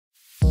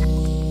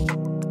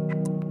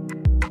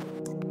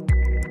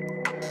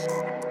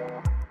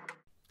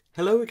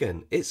Hello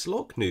again, it's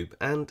Noob,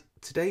 and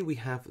today we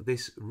have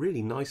this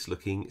really nice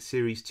looking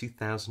Series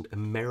 2000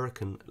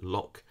 American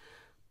lock,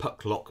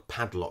 puck lock,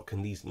 padlock,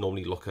 and these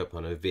normally lock up, I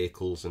know,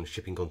 vehicles and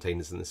shipping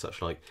containers and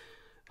such like.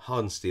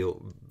 Hardened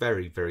steel,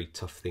 very, very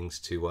tough things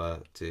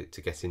to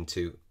get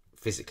into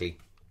physically.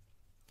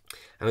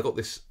 And I got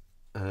this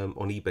on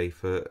eBay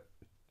for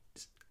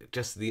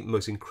just the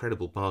most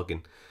incredible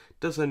bargain. It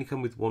does only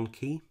come with one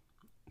key,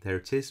 there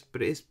it is,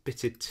 but it is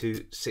bitted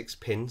to 6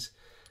 pins.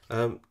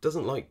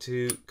 Doesn't like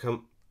to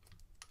come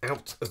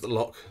out of the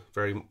lock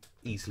very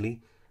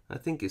easily. I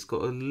think it's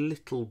got a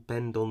little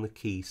bend on the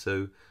key,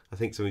 so I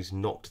think somebody's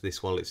knocked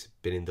this while it's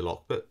been in the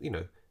lock. But you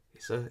know,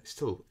 it's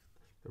still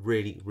a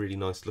really, really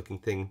nice looking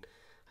thing.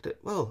 I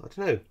don't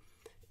know.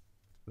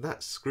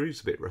 That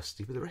screw's a bit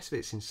rusty, but the rest of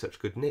it's in such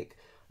good nick.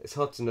 It's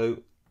hard to know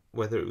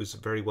whether it was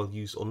very well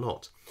used or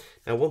not.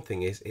 Now, one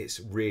thing is, it's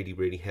really,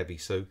 really heavy.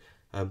 So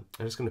I'm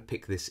just going to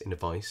pick this in a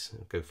vise.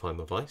 I'll go find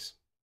my vise.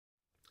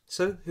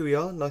 So here we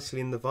are,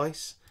 nicely in the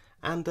vise,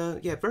 and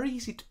yeah, very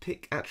easy to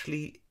pick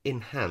actually in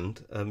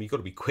hand. You've got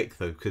to be quick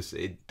though, because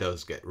it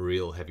does get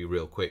real heavy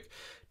real quick.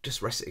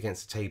 Just rest it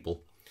against the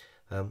table.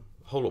 A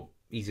whole lot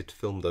easier to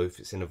film though if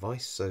it's in a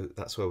vise, so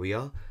that's where we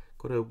are.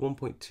 Got a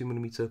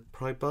 1.2mm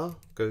pry bar,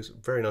 goes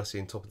very nicely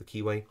on top of the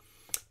keyway.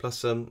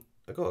 Plus I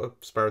got a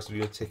Sparrow's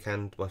lunatic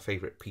and my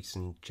favourite piece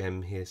and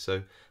gem here,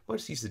 so I'll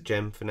just use the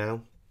gem for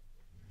now.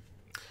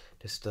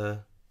 Just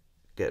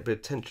get a bit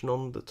of tension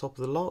on the top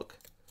of the lock.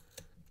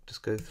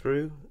 Just go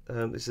through.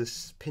 This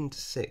is pin to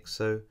 6,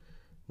 so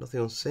nothing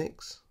on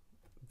 6.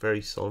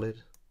 Very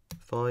solid.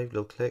 5,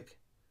 little click.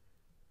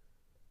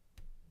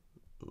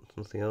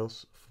 Nothing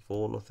else.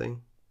 4,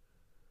 nothing.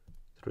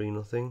 3,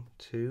 nothing.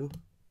 2.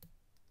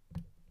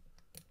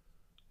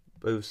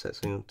 Overset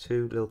something on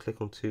 2. Little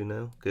click on 2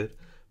 now. Good.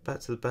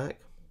 Back to the back.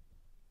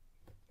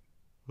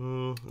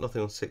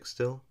 Nothing on 6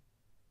 still.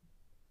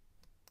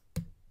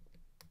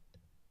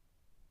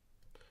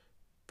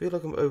 I feel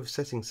like I'm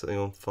oversetting something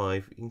on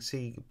 5. You can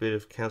see a bit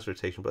of counter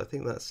rotation, but I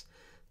think that's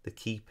the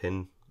key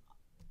pin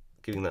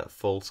giving that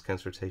false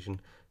counter rotation.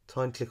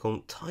 Tiny click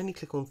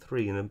on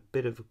 3 and a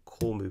bit of a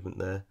core movement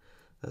there.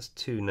 That's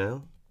 2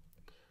 now.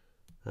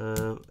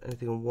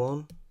 Anything on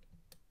 1?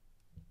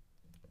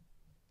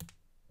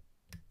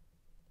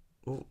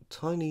 Oh,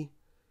 tiny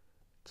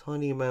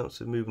amounts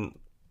of movement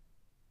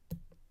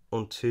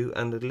on 2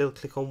 and a little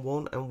click on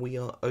 1, and we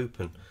are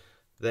open.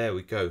 There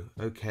we go.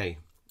 Okay,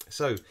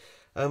 so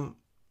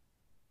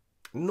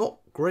not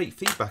great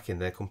feedback in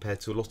there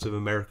compared to a lot of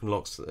American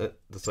locks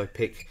that I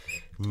pick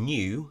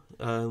new.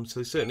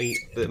 So certainly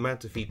the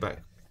amount of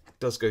feedback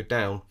does go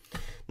down.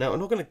 Now I'm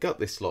not going to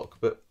gut this lock,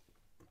 but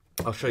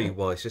I'll show you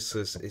why. It's just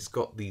as it's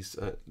got these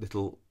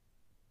little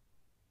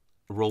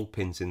roll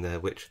pins in there,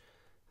 which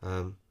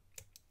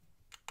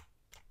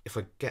if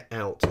I get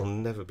out, I'll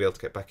never be able to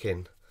get back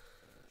in.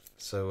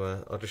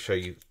 So I'll just show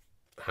you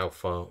how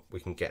far we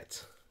can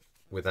get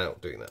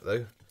without doing that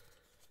though.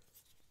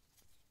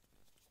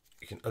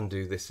 You can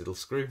undo this little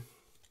screw,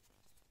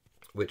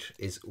 which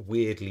is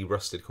weirdly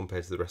rusted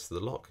compared to the rest of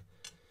the lock.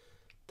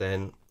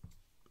 Then,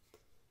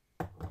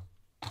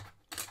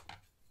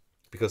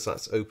 because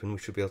that's open, we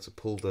should be able to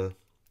pull the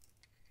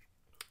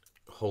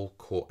whole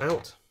core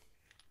out.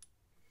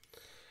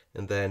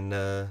 And then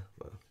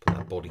put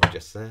that body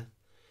just there.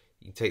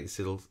 You can take this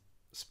little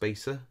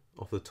spacer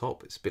off the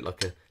top. It's a bit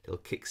like a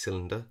little kick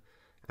cylinder.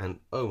 And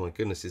oh my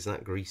goodness, is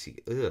that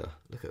greasy. Ugh,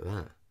 look at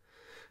that.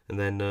 And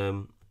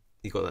then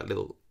you've got that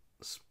little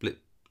split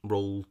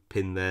roll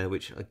pin there,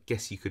 which I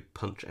guess you could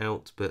punch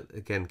out, but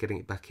again, getting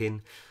it back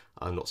in,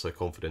 I'm not so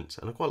confident.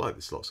 And I quite like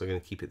this lock, so I'm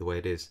going to keep it the way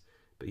it is.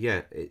 But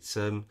yeah, it's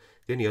the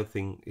only other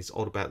thing is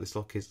odd about this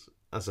lock is,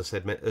 as I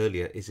said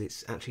earlier, is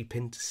it's actually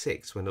pinned to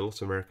 6 when a lot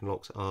of American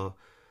locks are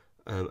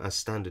as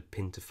standard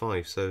pinned to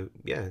 5. So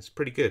yeah, it's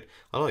pretty good.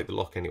 I like the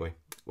lock anyway.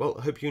 Well,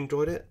 I hope you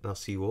enjoyed it, and I'll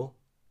see you all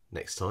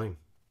next time.